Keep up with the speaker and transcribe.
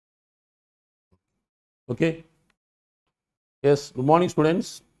Okay. Yes, good morning students.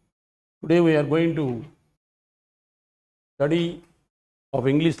 Today we are going to study of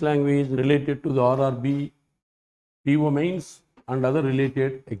English language related to the RRB, PO mains and other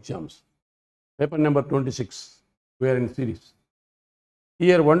related exams. Paper number 26. We are in series.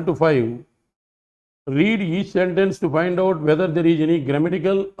 Here 1 to 5. Read each sentence to find out whether there is any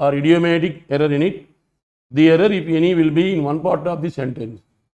grammatical or idiomatic error in it. The error, if any, will be in one part of the sentence.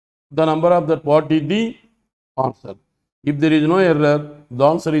 The number of that part is the answer. If there is no error, the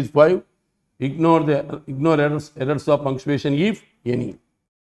answer is 5. Ignore errors of punctuation if any.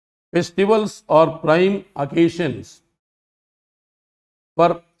 Festivals are prime occasions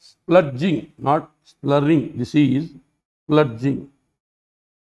for splurging, not splurring. This is splurging.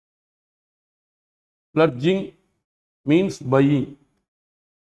 Splurging means buying.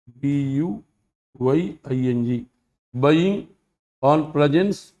 B-U-Y-I-N-G. Buying on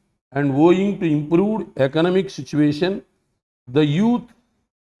presents and owing to improved economic situation, the youth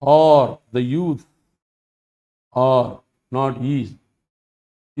are, not is.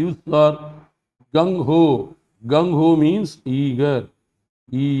 Youth are gung-ho. Gung-ho means eager.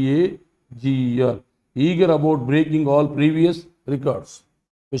 E-A-G-E-R. Eager about breaking all previous records.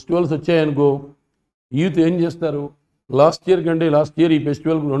 Festivals వచ్చాయనుకో youth ఏం చేస్తారు? Last year ఈ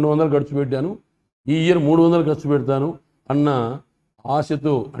ఫెస్టివల్కి 200 ఖర్చు పెట్టాను, ఈ year 300 ఖర్చు పెడతాను అన్న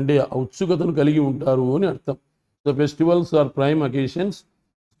ఆశతో అంటే ఉత్సుకతను కలిగి ఉంటారు అని అర్థం. So festivals are prime occasions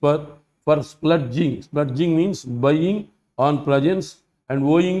for splurging. Splurging means buying on presents and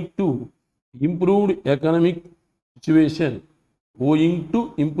owing to improved economic situation. Owing to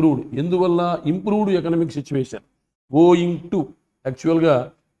improved. ఎందువల్ల improved economic situation? Owing to. యాక్చువల్గా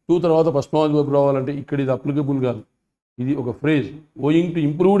టూ తర్వాత ఫస్ట్ నాలెడ్జ్ వర్బ్ రావాలంటే ఇక్కడ ఇది అప్లికబుల్ కాదు, ఇది ఒక phrase. ఓయింగ్ to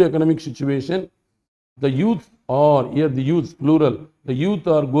improved economic situation, the youth are, here the youth plural, the youth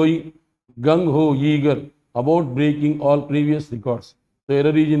are going gung ho eager about breaking all previous records. So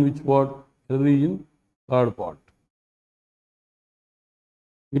error is in which part? Error is in third part.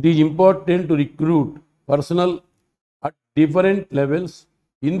 It is important to recruit personnel at different levels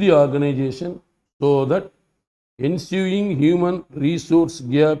in the organization so that ensuing human resource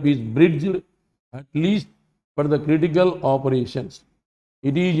gap is bridged at least for the critical operations.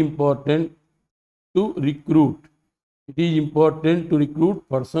 It is important to recruit. It is important to recruit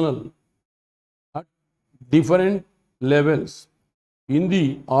personnel at different levels in the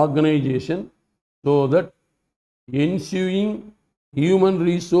organization so that ensuing human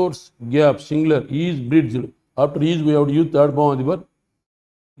resource gap, singular, is bridged. After is we have to use third form of the verb.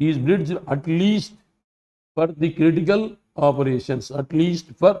 Is bridged at least for the critical operations. At least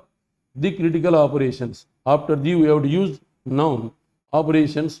for the critical operations. After the we have to use noun.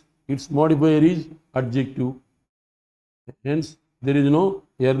 Operations, its modifier is adjective. Hence there is no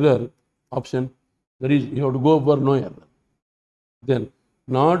error option. There is, you have to go for no error. Then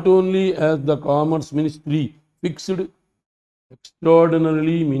not only has the Commerce Ministry fixed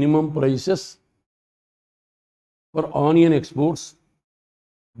extraordinarily minimum prices for onion exports,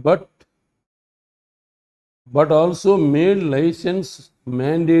 but also made license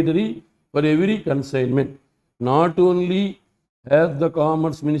mandatory for every consignment. Not only has the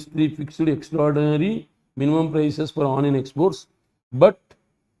Commerce Ministry fixed extraordinary minimum prices for onion exports, but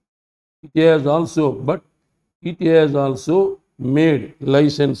it has also made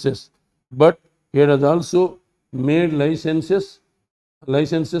licenses. But it has also made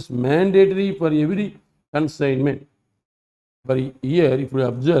licenses mandatory for every consignment. But here, if we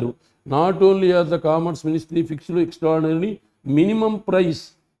observe, not only has the Commerce Ministry fixed extraordinary minimum price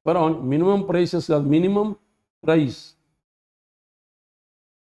for minimum prices of minimum price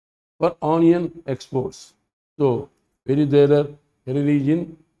for onion exports. So, very there is in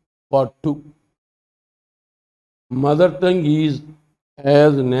part 2. Mother tongue is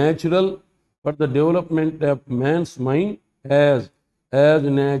as natural for the development of man's mind as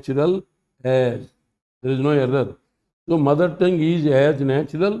natural as. There is no error. So, mother tongue is as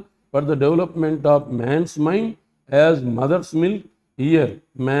natural for the development of man's mind as mother's milk. Here,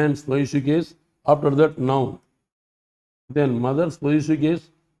 man's possessive case, after that noun. Then mother's possessive case,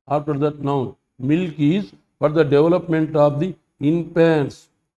 after that noun. Milk is for the development of the infants.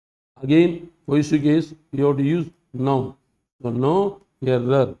 Again, possessive case, you have to use noun. So, no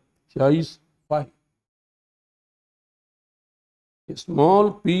error. Choice 5. A small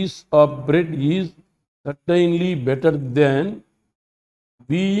piece of bread is certainly better than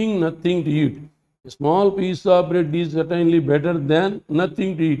being nothing to eat. A small piece of bread is certainly better than nothing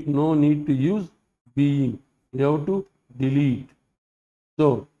to eat. No need to use being. You have to delete. So,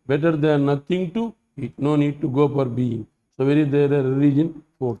 better than nothing to eat. No need to go for being. So, very there is in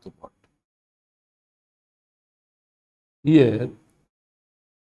fourth part. Here,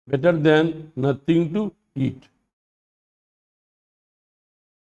 better than nothing to eat.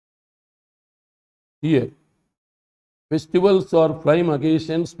 Here, festivals are prime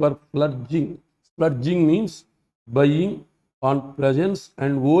occasions for splurging. Splurging means buying on presents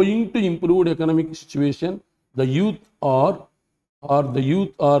and owing to improved economic situation. The youth are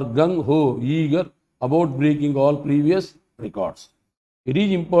gung ho, eager about breaking all previous records. It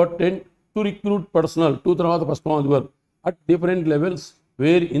is important to recruit personnel to తర్వాత first one work at different levels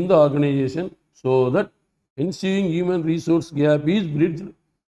where in the organization so that ensuing human resource gap is bridged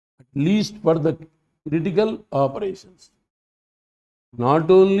at least for the critical operations. Not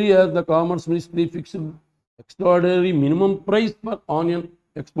only has the Commerce Ministry fixed extraordinary minimum price for onion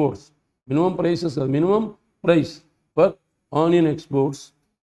exports, minimum price for onion exports,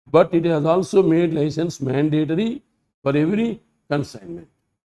 but it has also made license mandatory for every consignment.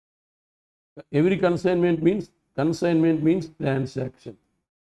 Every consignment means transaction.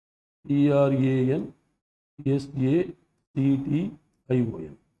 TRANSACTION.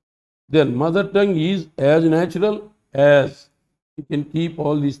 Then mother tongue is as natural as, you can keep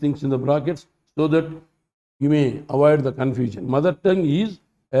all these things in the brackets so that you may avoid the confusion. Mother tongue is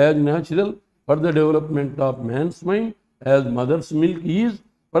as natural for the development of man's mind as mother's milk is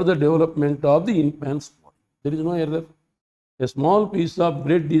for the development of the infant's body. There is no error. A small piece of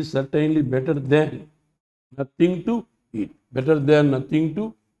bread is certainly better than nothing to eat. Better than nothing to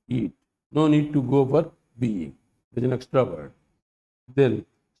eat. No need to go for being. There is an extra word. Then,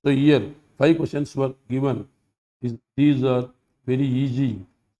 so here 5 questions were given. These are very easy.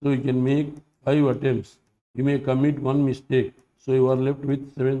 So you can make 5 attempts. You may commit one mistake. So you are left with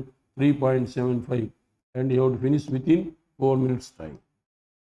 3.75 and you have to finish within 4 minutes time.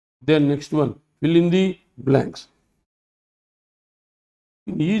 Then next one, fill in the blanks.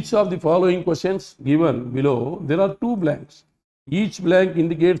 In each of the following questions given below, there are 2 blanks. Each blank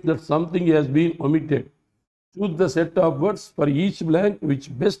indicates that something has been omitted. Choose the set of words for each blank which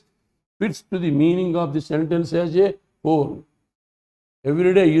best fits to the meaning of the sentence as a whole.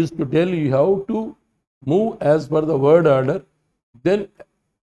 Every day I used to tell you how to move as per the word order. Then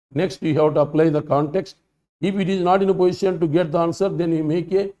next you have to apply the context. If it is not in a position to get the answer, then you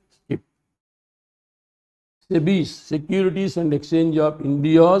make a skip. SEBI's, Securities and Exchange of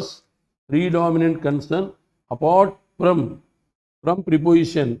India's predominant concern apart from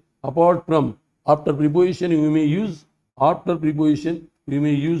preposition, after preposition you may use, after preposition you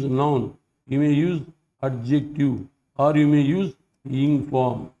may use noun, you may use adjective or you may use ing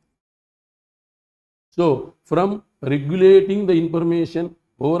form. So from regulating the information,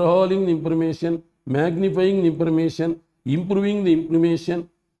 overhauling the information, magnifying the information, improving the information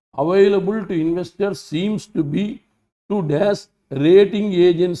available to investors seems to be to dash rating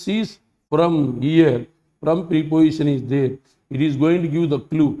agencies from here. From preposition is there. It is going to give the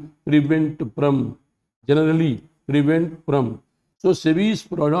clue. Prevent from. Generally, prevent from. So SEBI's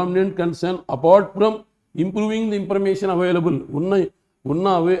predominant concern apart from improving the information available, ఉన్న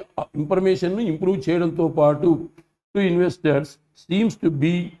information improve చేయడంతో పాటు to investors seems to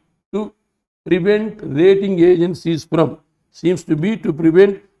be to prevent rating agencies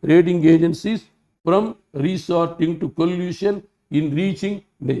from resorting to collusion in reaching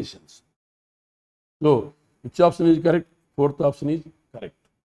decisions. So which option is correct? 4th option is correct.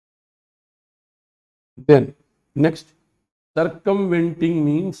 Then next, circumventing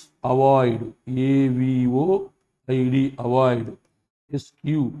means avoid. AVOID, avoid.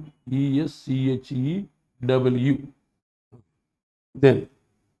 SQESCHEW. Then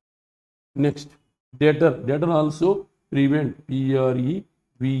next, deter also prevent.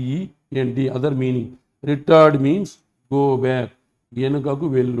 PREVENT, other meaning. Retard means go back. Yenakaku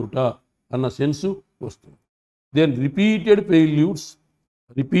velluta anna sense vastundi. Then repeated failures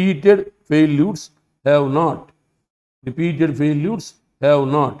have not.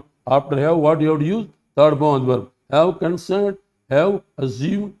 After have, what you have to use? Third form verb. Have concerned, have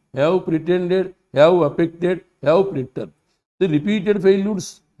assumed, have pretended, have affected, have perturbed. The repeated failures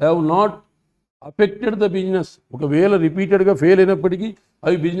have not affected the business. ఒకవేళ రిపీటెడ్గా fail అయినప్పటికీ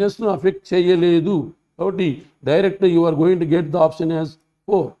అవి బిజినెస్ను affect చేయలేదు. కాబట్టి direct you are going to get the option as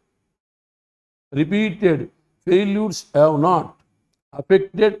 4. Repeated failures have not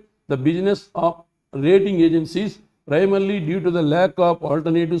affected the business of rating agencies primarily due to the lack of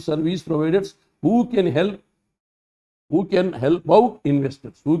alternative service providers who can help out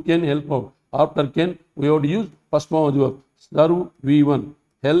investors. After can, we have to use first form of the verb. Serve V1,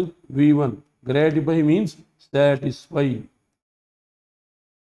 help V1, gratify means satisfy.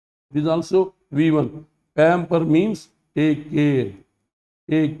 It is also V1. Pamper means take care.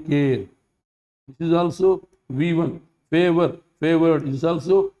 This is also V1. favored is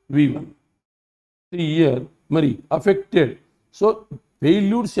also V1. See here, Mari, affected. So,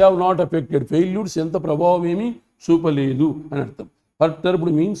 failures have not affected. Failures enta prabhavam emi చూపలేదు అని అర్థం.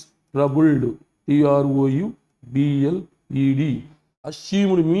 Perturbed means troubled. TROUBLED.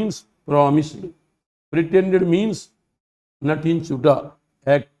 Assumed means promised. Pretended means natinchuta.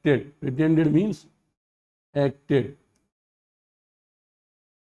 Acted. Pretended means acted.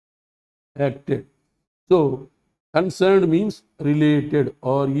 Acted. So, concerned means related.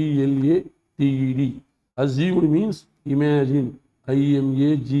 RELATED. Assumed means imagine.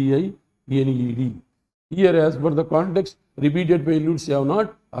 IMAGINED. Here, as per the context, repeated failures have not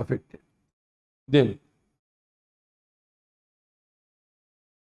affected. Then,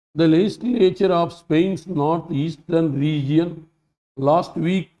 the legislature of Spain's northeastern region last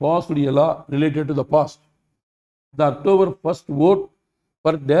week passed a law related to the past. The October 1st vote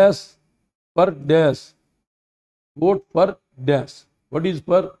for dash. Vote for dash. What is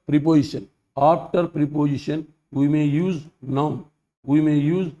for preposition? After preposition, we may use noun, we may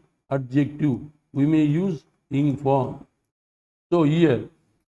use adjective, we may use inform. So here,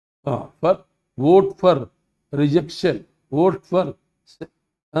 for vote for rejection, vote for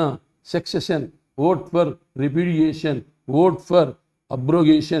succession, vote for repudiation, vote for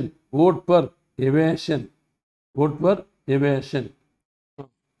abrogation, vote for evasion, vote for evasion.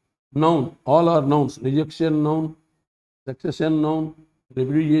 Noun, all are nouns. Rejection noun, succession noun,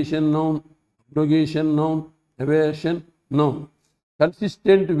 repudiation noun, abrogation noun, evasion noun.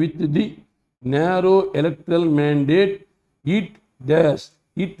 Consistent with the narrow electoral mandate, it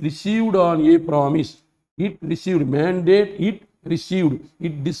received on a promise. It received mandate, it received,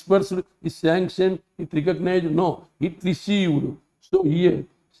 it dispersed, it sanctioned, it recognized. No, it received. So here,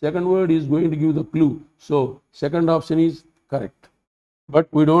 second word is going to give the clue. So second option is correct. But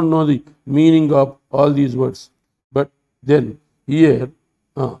we don't know the meaning of all these words. But then here,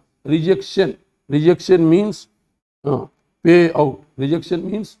 rejection means pay out. Rejection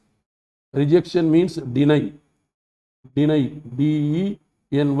means deny. DENY,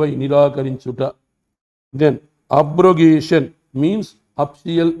 నిరాకరించుట. Then abrogation means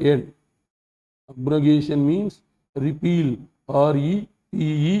upsial end. Abrogation means repeal.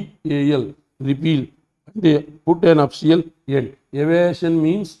 REPEAL, repeal. They put an upsial end. Evasion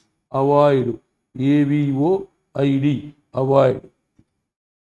means avoid. AVOID, avoid.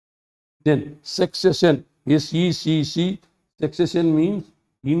 Then succession, SECC. Succession means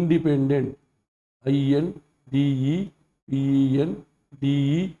independent. INDEPENDENT.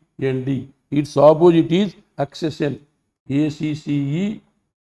 Its opposite is accession. ACCESSION,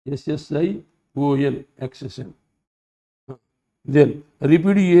 accession. Then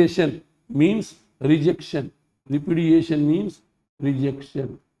repudiation means rejection. Repudiation means rejection.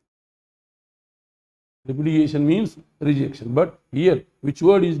 Repudiation means rejection. But here, which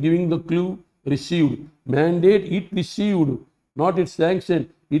word is giving the clue? Received. Mandate, it received. Not its sanction.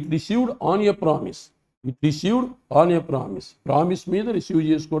 It received on a promise. It received on a promise. Promise మీద receive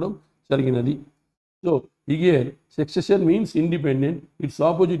చేసుకోవడం జరిగినది. So here, succession means independent. Its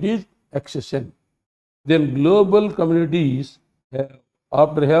opposite is accession. Then global communities we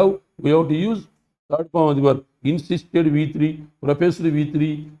have to use third form of the verb. Insisted V3, professed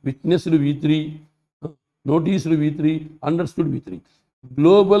V3, witnessed V3, noticed V3, understood V3.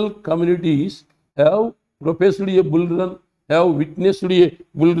 Global communities have professed a bull run, have witnessed a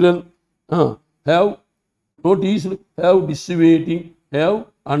bull run, have noticed, have dissuading, have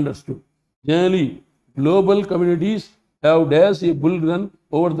understood. Generally, global communities have dashed a bull run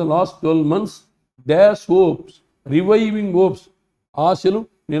over the last 12 months, dash hopes, reviving hopes, ఆశలు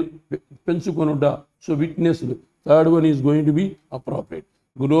పెంచుకొనుట. So witnessed. Third one is going to be appropriate.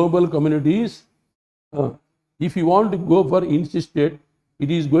 Global communities, if you want to go for insisted, it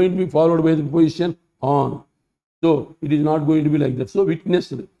is going to be followed by the preposition on. So it is not going to be like that. So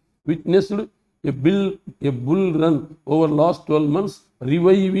witnessed a bull run over last 12 months,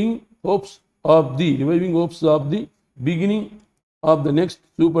 reviving hopes of the beginning of the next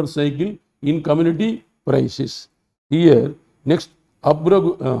super cycle in community crisis. Here, next,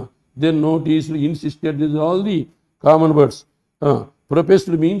 then noticed, insisted, these are all the common words.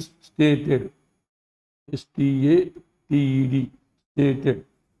 Professed means stated. STATED, stated.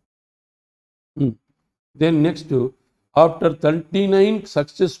 Then next, after 39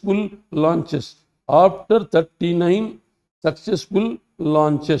 successful launches. After 39 successful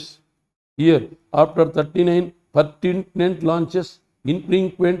launches. Here, after 39 pertinent launches,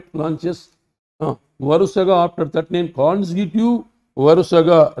 infrequent launches, Varusaga after 39 consecutive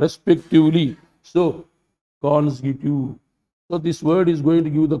Varusaga respectively. So consecutive. So this word is going to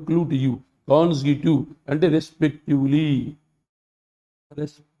give the clue to you. consecutive అంటే respectively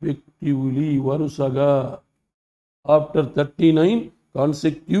వరుసగా. After 39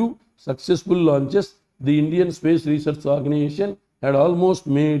 consecutive successful launches, the Indian Space Research Organization had almost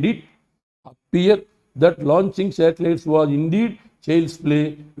made it appear that launching satellites was indeed child's play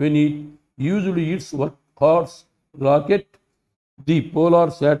when it used its workhorse rocket, the Polar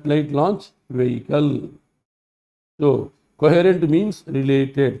Satellite Launch Vehicle. So, coherent means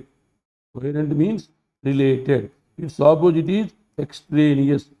related. Coherent means related. Its opposite is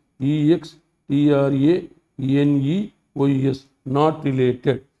extraneous. EXTRANEOUS, not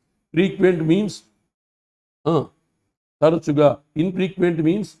related. Frequent means తరచుగా. Infrequent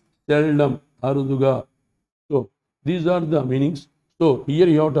means seldom, అరుదుగా. So, these are the meanings. So, here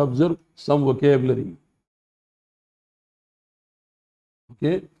you have to observe some vocabulary.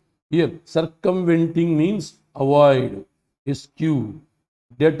 Okay. Here, circumventing means avoid, eschew.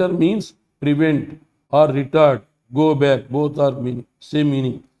 Deter means prevent or retard, go back. Both are same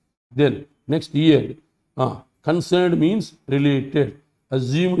meaning. Then, next here, concerned means related.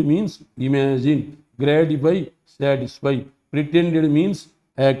 Assumed means imagine. Gratify, satisfy. Pretended means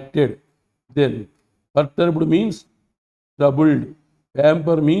acted. Then, perturbed means troubled.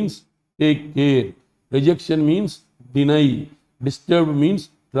 Pamper means take care. Rejection means deny. Disturbed means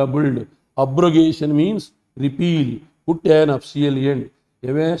troubled. Abrogation means repeal, put an official end.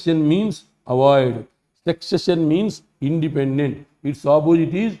 Evasion means avoid. Succession means independent. Its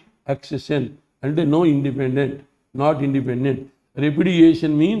opposite is accession, and no independent, not independent.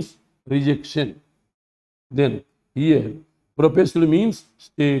 Repudiation means rejection. Then here, professed means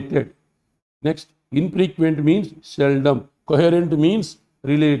stated. Next, infrequent means seldom. Coherent means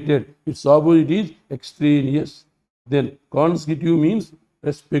related. Its opposite is extraneous. Then consecutive means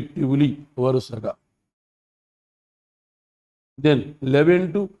respectively, varusaga. Then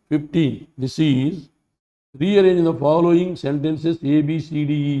 11 to 15. This is rearrange the following sentences A, B, C,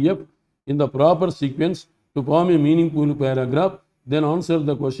 D, E, F in the proper sequence to form a meaningful paragraph. Then answer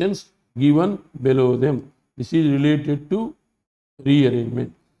the questions given below them. This is related to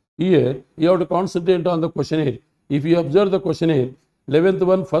rearrangement. Here you have to concentrate on the questionnaire. If you observe the questionnaire, 11th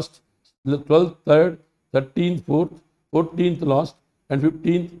one first, 12th third, 13th fourth, 14th last, and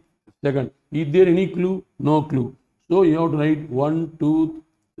 15th second. Is there any clue? No clue. So you have to write 1, 2,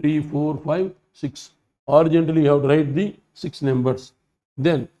 3, 4, 5, 6. Horizontally you have to write the 6 numbers.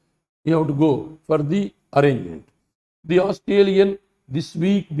 Then you have to go for the arrangement. The Australian this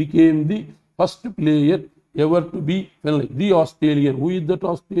week became the first player ever to be penalized. The Australian, who is that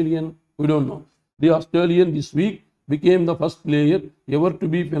Australian? We don't know. The Australian this week became the first player ever to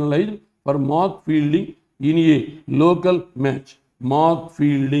be penalized for mock fielding in a local match. Mock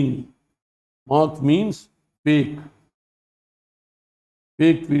fielding. Mock means fake.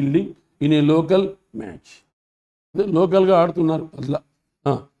 Fake fielding in a local match. The local ga adutunnaru asla.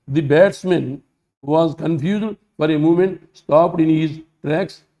 The batsman was confused for a moment, stopped in his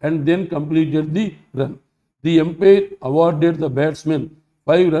tracks, and then completed the run. The umpire awarded the batsman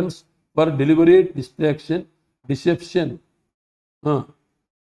 5 runs for deliberate deception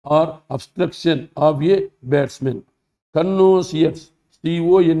or obstruction of a batsman. Connoisseurs,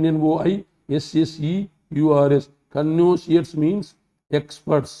 CONNOISSEURS. Connoisseurs means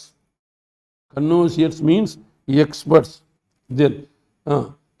experts. Connoisseurs means experts. Then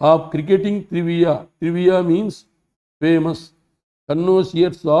of cricketing trivia. Trivia means famous.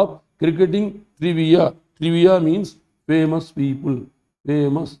 Connoisseurs of cricketing trivia. Trivia means famous people.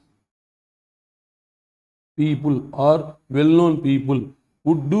 Famous people or well-known people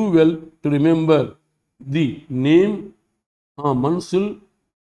would do well to remember the name Mansul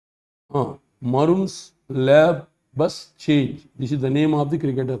Maroons Lab Bus Change. This is the name of the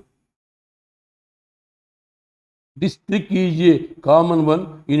cricketer. This trick is a common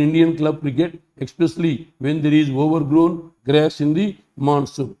one in Indian club cricket, especially when there is overgrown grass in the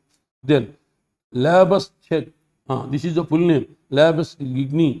monsoon. Then Labus check. This is the full name. Labus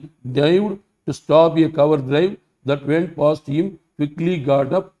Gigni dived to stop a cover drive that went past him, quickly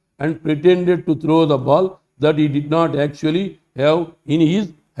got up and pretended to throw the ball that he did not actually have in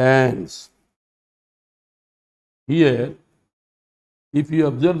his hands. Here, if you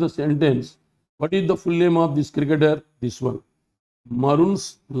observe the sentence, what is the full name of this cricketer? This one.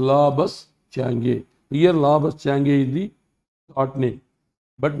 Maroons Labus Change. Here Labus Change is the short name.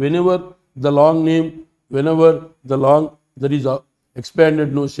 But whenever the long name, there is a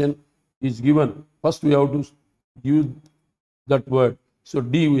expanded notion is given, first we have to use that word. So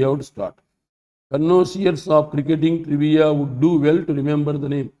D we have to start. Connoisseurs of cricketing trivia would do well to remember the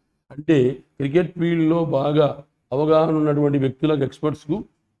name. అంటే cricket ఫీల్డ్లో బాగా అవగాహన ఉన్నటువంటి వ్యక్తులకు ఎక్స్పర్ట్స్కు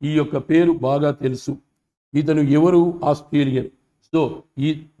ఈ యొక్క పేరు బాగా తెలుసు. ఇతను ఎవరు? ఆస్ట్రేలియన్. సో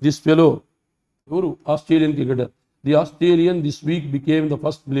దిస్ ఫెలో ఎవరు? Australian cricketer. The Australian this week became the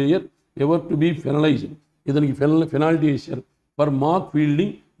first player ever to be penalised. ఇతనికి పెనాల్టీ వేశారు for mark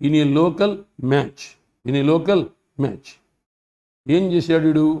fielding in a local match. ఏం చేశాడు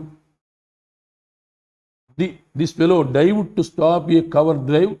వీడు? This fellow dive to stop A cover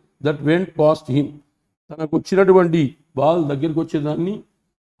drive that went past him. తనకు వచ్చినటువంటి ball దగ్గరికి వచ్చేదాన్ని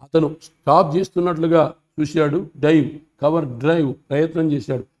అతను స్టాప్ చేస్తున్నట్లుగా చూశాడు. డైవ్, కవర్ డ్రైవ్ ప్రయత్నం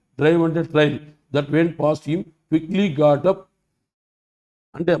చేశాడు. డ్రైవ్ అంటే trial. That went past him quickly got up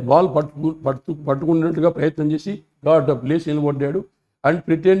అంటే బాల్ పట్టుకున్నట్టుగా ప్రయత్నం చేసి గాట్ అప్ లేచి నిలబడ్డాడు. And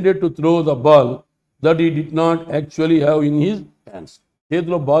pretended to throw the ball that ఈ did not actually have in his hands.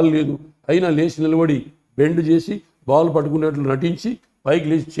 చేతిలో బాల్ లేదు, అయినా లేచి నిలబడి బెండ్ చేసి బాల్ పట్టుకున్నట్లు నటించి పైకి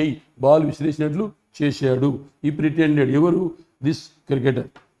లేచి చెయ్యి బాల్ విసిరేసినట్లు చేశాడు. ఈ ప్రిటెండెడ్ ఎవరు? దిస్ క్రికెటర్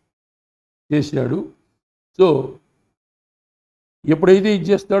చేశాడు. సో ఎప్పుడైతే ఇది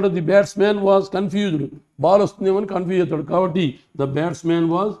చేస్తాడో the batsmen was confused. Ball వస్తుందేమని confuse అవుతాడు. కాబట్టి the batsmen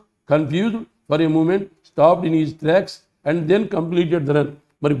was confused for a moment, stopped in his tracks and then completed the run.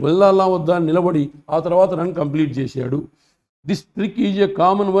 మరి వెళ్ళాలా వద్దా నిలబడి ఆ తర్వాత రన్ కంప్లీట్ చేశాడు. This trick is a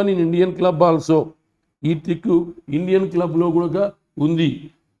common one in Indian club also. ఈ ట్రిక్ ఇండియన్ క్లబ్లో కూడా ఉంది.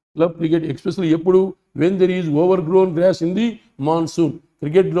 క్లబ్ క్రికెట్ ఎక్స్పెషల్లీ ఎప్పుడు? When there is over grown gross in the monsoon.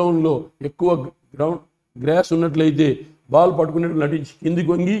 Cricket గ్రౌండ్లో ఎక్కువ గ్రాస్ ఉన్నట్లయితే బాల్ పట్టుకున్నట్టు నటించి కిందికి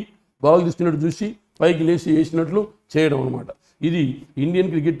వంగి బాల్ తీసుకున్నట్టు చూసి పైకి లేచి వేసినట్లు చేయడం అనమాట. ఇది ఇండియన్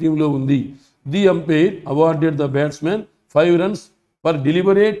క్రికెట్ టీంలో ఉంది. The umpire awarded the batsmen 5 runs for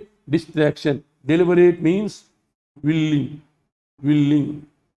deliberate distraction. Deliberate means willing.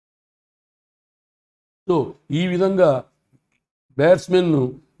 So ఈ విధంగా బ్యాట్స్మెన్ను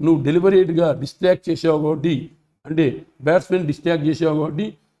నువ్వు డెలిబరేట్గా డిస్ట్రాక్ట్ చేసావు కాబట్టి, అంటే బ్యాట్స్మెన్ డిస్ట్రాక్ట్ చేసావు కాబట్టి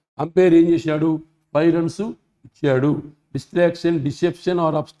అంపైర్ ఏం చేశాడు? 5 runs ఇచ్చాడు. Distraction, deception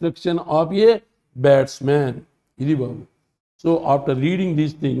are abstraction of A batsmen. ఇది బాబు. So after reading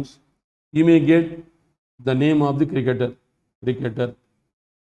these things you may get the name of the cricketer.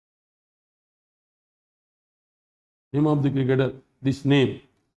 Name of the cricketer, this name.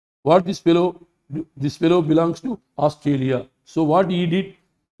 What this fellow belongs to Australia. So what he did?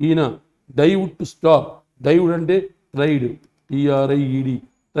 Ina dived to stop. Dived ante tried. TRIED.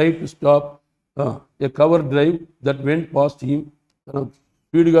 Tried to stop a cover drive that went past him. తన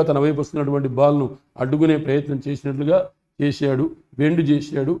స్పీడ్గా తన వైపు వస్తున్నటువంటి బాల్ను అడ్డుకునే ప్రయత్నం చేసినట్లుగా చేశాడు. Bend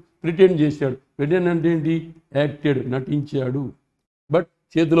చేశాడు. ప్రిటెండ్ చేశాడు. ప్రిటెండ్ అంటే ఏంటి? యాక్టెడ్, నటించాడు. బట్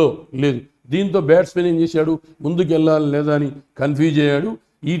చేతిలో లేదు. దీంతో బ్యాట్స్మెన్ ఏం చేశాడు? ముందుకు వెళ్ళాలి లేదా అని కన్ఫ్యూజ్ అయ్యాడు.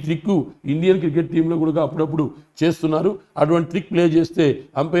 ఈ ట్రిక్ ఇండియన్ క్రికెట్ టీంలో కూడా అప్పుడప్పుడు చేస్తున్నారు. అటువంటి ట్రిక్ ప్లే చేస్తే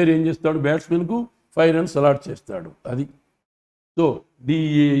అంపైర్ ఏం చేస్తాడు? బ్యాట్స్మెన్కు 5 runs అలాట్ చేస్తాడు. అది. So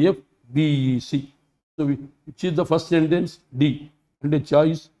DAFBEC. So which is the first sentence? D అంటే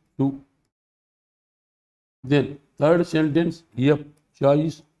choice 2. Then third sentence F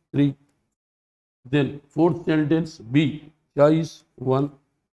choice 3. Then fourth sentence B choice 1.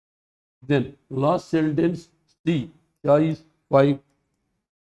 Then last sentence C choice 5.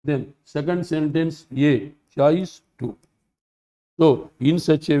 Then second sentence A choice 2. So in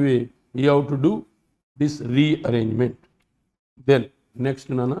such a way you have to do this rearrangement. Then next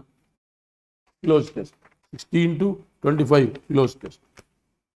Nana, close test 16 to 25 close test.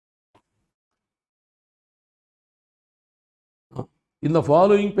 In the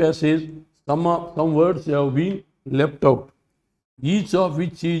following passage some words have been left out, each of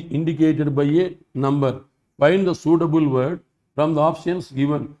which is indicated by a number. Find the suitable word from the options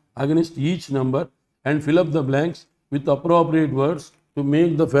given against each number and fill up the blanks with appropriate words to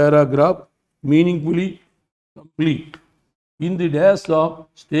make the paragraph meaningfully complete. In the dash of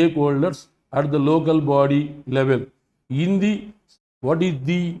stakeholders at the local body level. In the, what is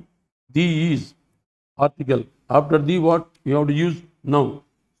the is article. After the what you have to use noun.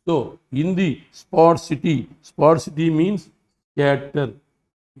 So in the sport city means scatter,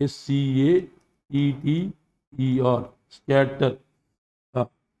 SCATTER, scatter.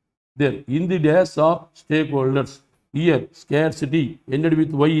 Then in the dash of stakeholders, here scarcity ended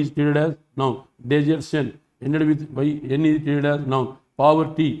with Y is treated as noun. Desertion ended with Y, N is treated as noun.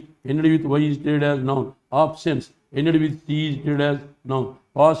 Poverty ended with Y is treated as noun. Options ended with C is treated as noun.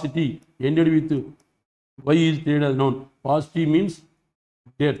 Paucity ended with Y is treated as noun. Paucity means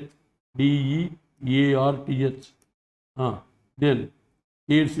death, DEARTH. Then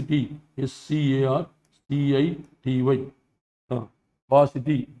scarcity, SCARCITY.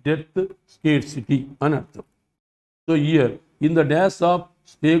 Paucity, death, scarcity అని అర్థం. So here in the dash of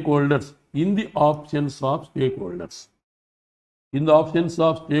stakeholders, in the options of stakeholders. in the absence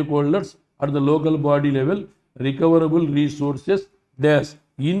of stakeholders at the local body level, recoverable resources dash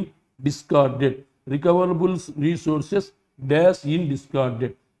in discarded. Recoverable resources dash in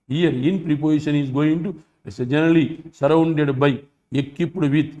discarded. Here in preposition is going to generally surrounded by, equipped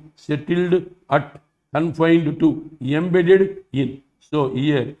with, settled at, confined to, embedded in. So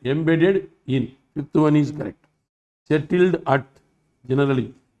here embedded in. Fifth one is correct. Settled at, generally,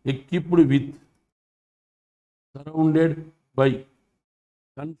 equipped with, surrounded by,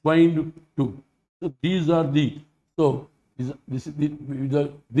 confined to. So these are the, so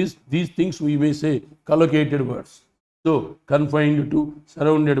these things we may say collocated words. So confined to,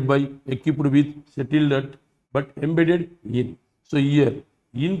 surrounded by, equipped with, settled at, but embedded in. So here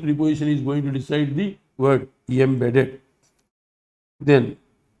in preposition is going to decide the word embedded. Then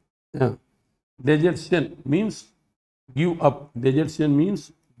desertion means give up. Desertion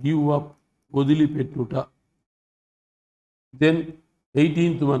means give up. Odili pettuta. Then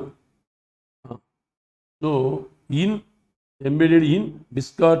 18th one. So in embedded in,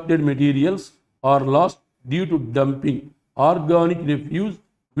 discarded materials are lost due to dumping organic refuse,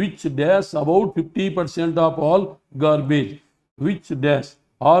 which dash about 50% of all garbage. Which dash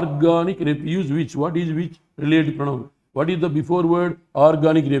organic refuse, which, what is which? Related pronoun. What is the before word?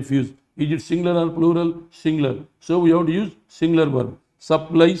 Organic refuse. Is it singular or plural? Singular. So we have to use singular verb.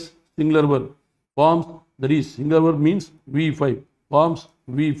 Supplies, singular verb. Forms, that is singular verb means V5. Forms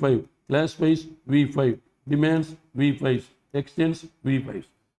V5. Classifies V5. Demands V5. Extends V5.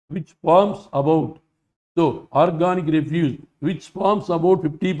 Which forms about, so organic refuse, which forms about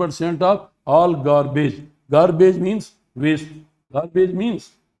 50% of all garbage. Garbage means waste. Garbage means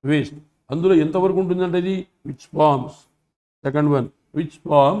waste. అందులో ఎంతవరకు ఉంటుందంటే ఇది which forms. Second one, which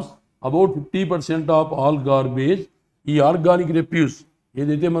forms about 50% of all garbage. ఈ organic refuge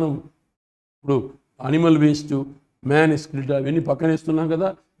ఏదైతే మనం ఇప్పుడు animal waste, man ఎక్స్క్రిట్ అవన్నీ పక్కన వేస్తున్నాం కదా,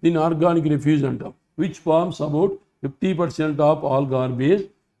 దీన్ని ఆర్గానిక్ రెఫ్యూజ్ అంటాం. which forms about 50% of all garbage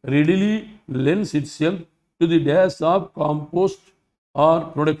readily lends itself to the dash of compost or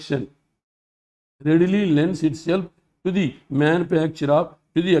production. Readily lends itself to the manufacture of,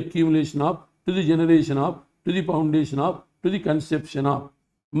 to the accumulation of, to the generation of, to the foundation of, to the conception of.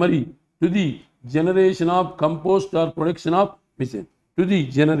 Mari, to the generation of compost or production of methane. To the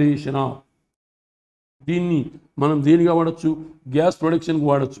generation of. దీన్ని మనం దేనిగా వాడచ్చు? Gas ప్రొడక్షన్కి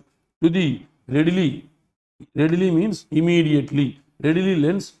వాడచ్చు. To the readily, readily means immediately. Readily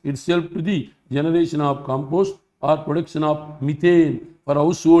lens it self to the generation of compost or production of methane for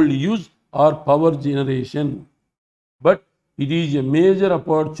household use or power generation. But it is a major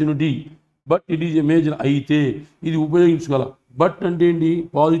opportunity. But it is a major, అయితే ఇది ఉపయోగించుకోవాలి. But అంటే ఏంటి?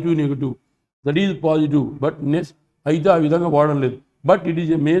 Positive, negative. That is positive. But next అయితే ఆ విధంగా వాడడం లేదు. But it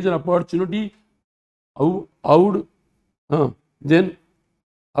is a major opportunity. అవుడ్, then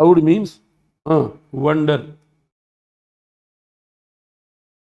అవుడ్ means wonder.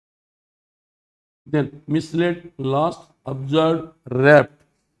 Then misled, lost, absorbed, wrapped.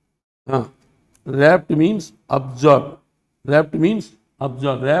 Wrapped means absorbed. Wrapped means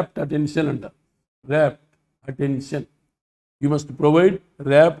absorbed. Wrapped attention under. Wrapped attention. You must provide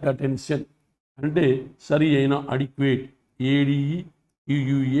wrapped attention. అంటే సరి అయిన, adequate. ADE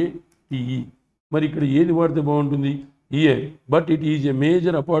QUATE. మరి ఇక్కడ ఏది వాడితే బాగుంటుంది? Year. But it is a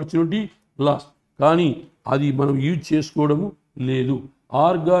major opportunity last. కానీ అది మనం యూజ్ చేసుకోవడము లేదు.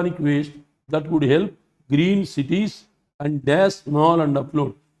 Organic waste that would help green cities and dash small and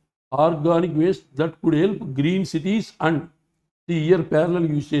upload. Organic waste that could help green cities and, see here parallel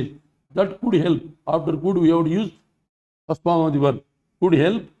usage, that could help. After could we have to use first form of the verb. Could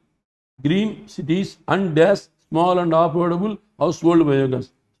help green cities and dash small and affordable household biogas.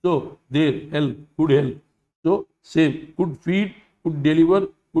 So there help, could help. So same, could feed, could deliver,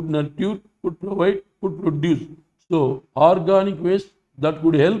 could nurture, could provide, could produce. So organic waste that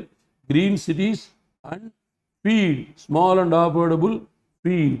could help green cities and feed, small and affordable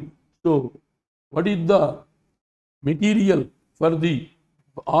feed. So what is the material for the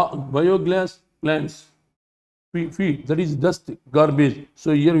biogas plants? Feed, that is dust, garbage. So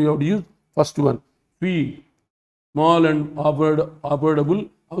here we have to use first one. Feed, small and affordable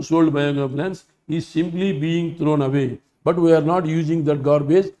household biogas plants is simply being thrown away. But we are not using that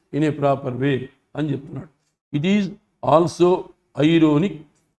garbage in a proper way. It is also ironic.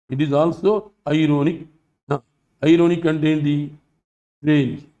 It is also ironic. Ironic contains the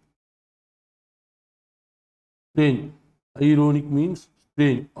strange. Strange. Ironic means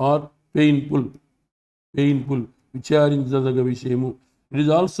strange or painful. Painful. విచారించదగ విషయము. It is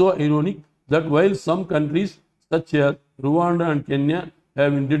also ironic that while some countries such as Rwanda and Kenya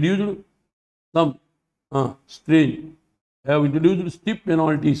have introduced some strange have introduced stiff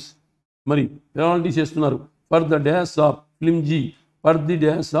penalties. మరి penalties చేస్తున్నారు for the dash of flimsy, for the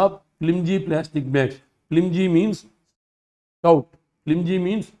dash of flimsy plastic bags. Flimsy means stout. Flimsy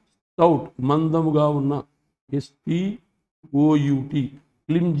means stout. మందముగా ఉన్న STOUT.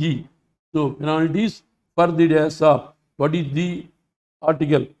 Flimsy. So penalties for the dash of. What is the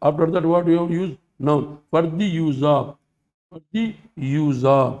article? After that, what we have used? Noun. For the use of. For the use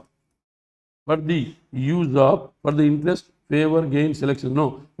of. For the use of. For the interest, favor, gain, selection. No.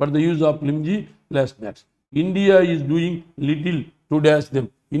 For the use of flimsy plastics. India is doing little to dash them.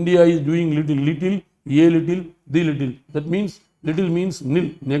 India is doing little, a little, the little. That means little means nil,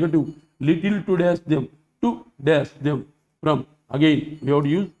 negative. Little to dash them, to dash them from. Again, we have to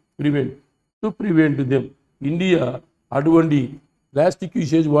use prevent, to prevent them. India అటువంటి plastic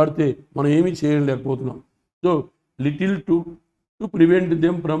usage వాడితే మనం ఏమీ చేయలేకపోతున్నాం. So little to prevent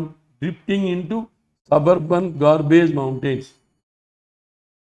them from drifting into suburban garbage mountains.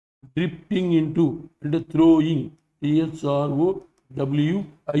 Drifting into అంటే throwing,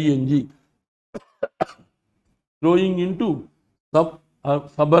 THROWING, throwing into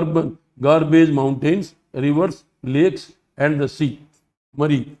suburban garbage mountains, rivers, lakes and the sea.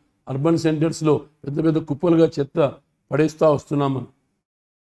 మరి urban సెంటర్స్లో పెద్ద పెద్ద కుప్పలుగా చెత్త పడేస్తూ వస్తున్నాం మనం.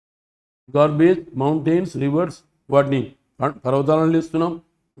 గార్బేజ్, మౌంటైన్స్, రివర్స్, వాటిని పర్వతాలలో వేస్తున్నాం,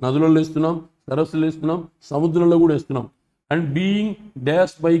 నదులలో వేస్తున్నాం, సరస్సులు వేస్తున్నాం, సముద్రంలో కూడా వేస్తున్నాం. And being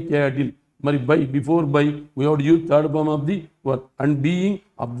dash by cattle. మరి by, before by we have use third form of the word. And being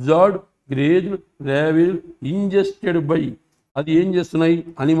observed, గ్రేజ్డ్, ర్యావిల్డ్, ingested by. అది ఏం చేస్తున్నాయి?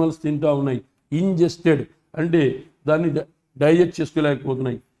 అనిమల్స్ తింటూ ఉన్నాయి. ఇంజెస్టెడ్ అంటే దాన్ని డైజెస్ట్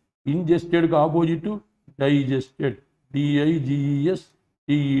చేసుకోలేకపోతున్నాయి. ఇంజెస్టెడ్కి opposite digested,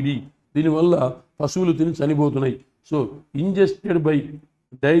 DIGESTED. దీనివల్ల పశువులు తిని చనిపోతున్నాయి. So ingested by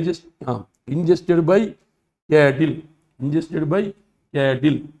digest, ingested by cattle, ingested by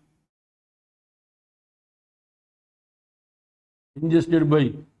cattle, ingested by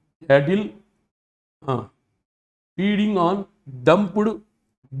cattle, feeding on dumped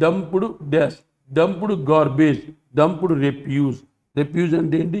dash, dumped garbage, dumped refuse. Refuse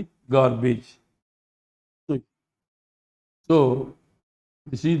and garbage. So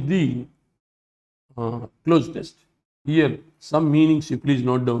this is the close test. Here some meanings you please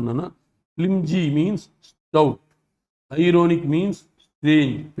note down. Flimsy means stout, ironic means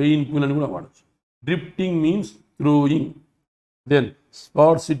strange, painful and kuda vaadachu. Drifting means throwing. Then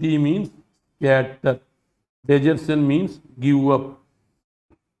sparsity means scatter. Desertion means give up.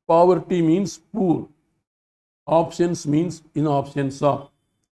 Poverty means poor. Options means in options of.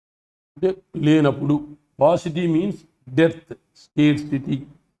 Lenapudu. Paucity means death, scarcity.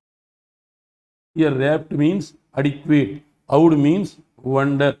 Here wrapped means adequate. Out means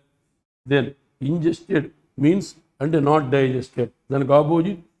wonder. Then ingested means and not digested. Then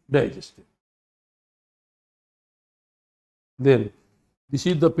opposite digested. Then this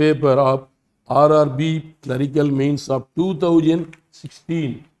is the paper of RRB Clerical Mains of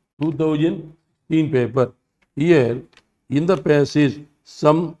 2016 paper. Here in the passage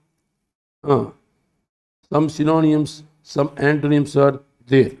some synonyms, some antonyms are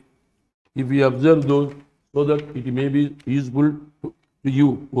there. If we observe those, so that it may be useful to you.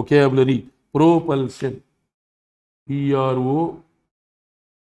 Vocabulary: propulsion,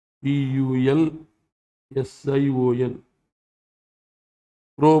 PROPULSION.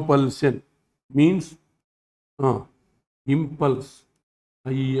 Propulsion means impulse,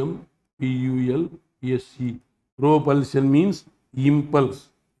 IMPULSE. Propulsion means impulse,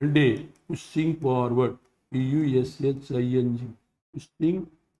 pushing forward, PUSHING, pushing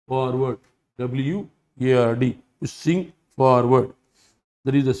forward, WARD, pushing forward.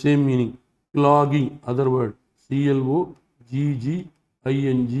 That is the same meaning. Clogging, other word, CLOGGING.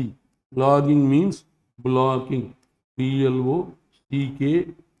 Clogging means blocking,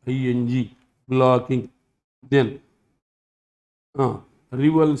 PLOCKING, blocking. Then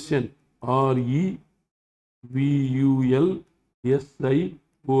revulsion, REVULSION.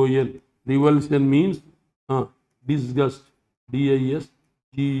 Revulsion means disgust, DISGUST.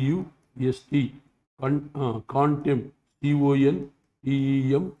 Contempt, CONTEMPT,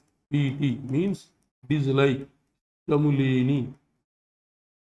 means dislike, stimulani.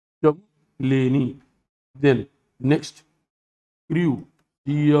 Then next, crew,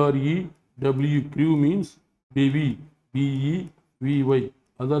 CREW. Crew means baby, BEVY.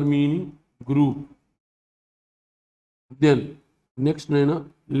 Other meaning group. Then next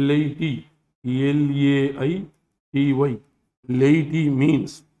laity, LAITY. Laity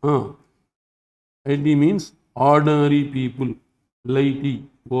means ordinary people. Laity,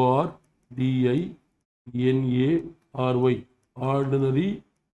 ORDINARY RY. Ordinary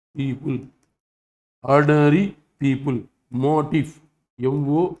people. Ordinary people. Motif.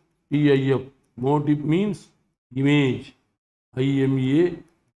 MOTIF. Motif means image. IMAGE.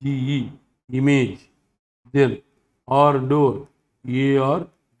 Image. Then ardor. ARDOUR.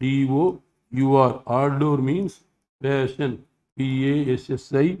 Ardor means passion.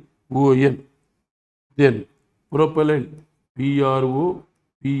 PASSION. Then propellant.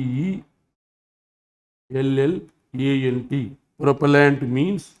 PROPELLANT. Propellant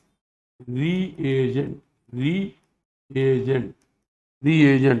means reagent.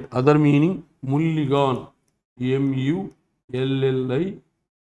 Reagent. Other meaning mulligan. MULLIGAN.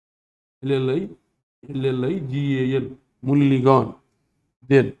 Mulligan.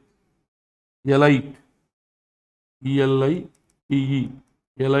 Then elite. ELITE.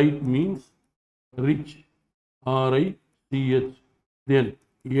 Elite means rich. RICH. Then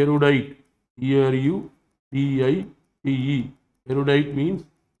erudite. ERUDITE. Erudite means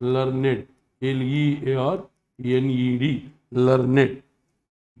learned. LEARNED. Learned.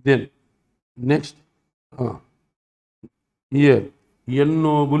 Then next here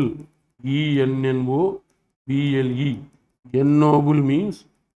ennoble. ENNOBLE. Ennoble means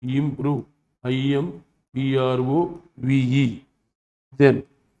improve. IMPROVE. Then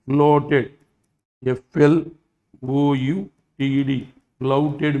flouted. FLOUTED.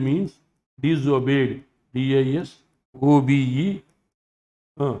 Flouted means disobeyed. DISOBEYED.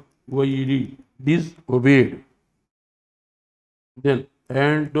 Disobeyed. Then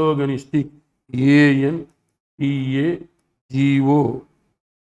antagonistic.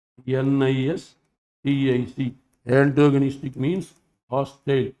 ANTAGONISTIC. Antagonistic means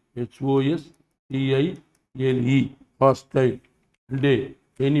hostile. HOSTILE. Hostile. Day.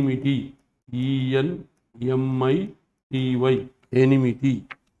 Enmity. ENMITY. Enmity.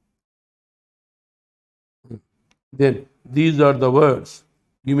 Then these are the words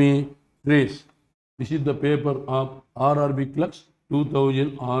you may trace. This is the paper of RRB Clerks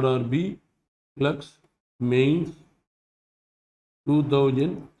 2000 RRB Clerks Mains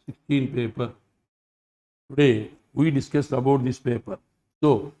 2016 paper. Today we discussed about this paper.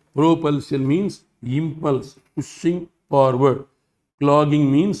 So propulsion means impulse, pushing forward.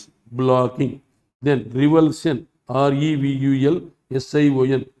 Clogging means blocking. Then revulsion. REVULSION.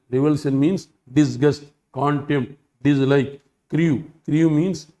 Revulsion means disgust, contempt, dislike. Crew. Crew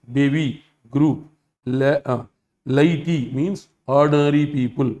means baby, group. Laity means ordinary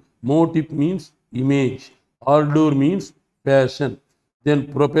people. Motive means image. Ardor means passion. Then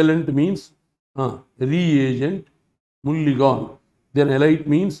propellant means reagent, mulligan. Then elite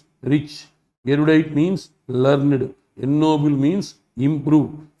means rich. Erudite means learned. Ennoble means improve.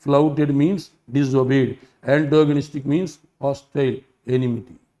 Flouted means disobeyed. Antagonistic means hostile,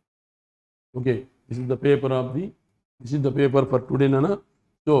 enmity. Okay, this is the paper for today, Nana.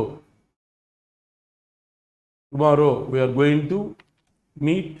 So tomorrow we are going to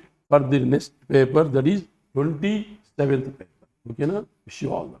meet for the next paper, that is 27th paper. Okay, na? Wish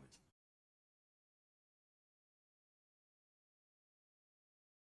you all the best.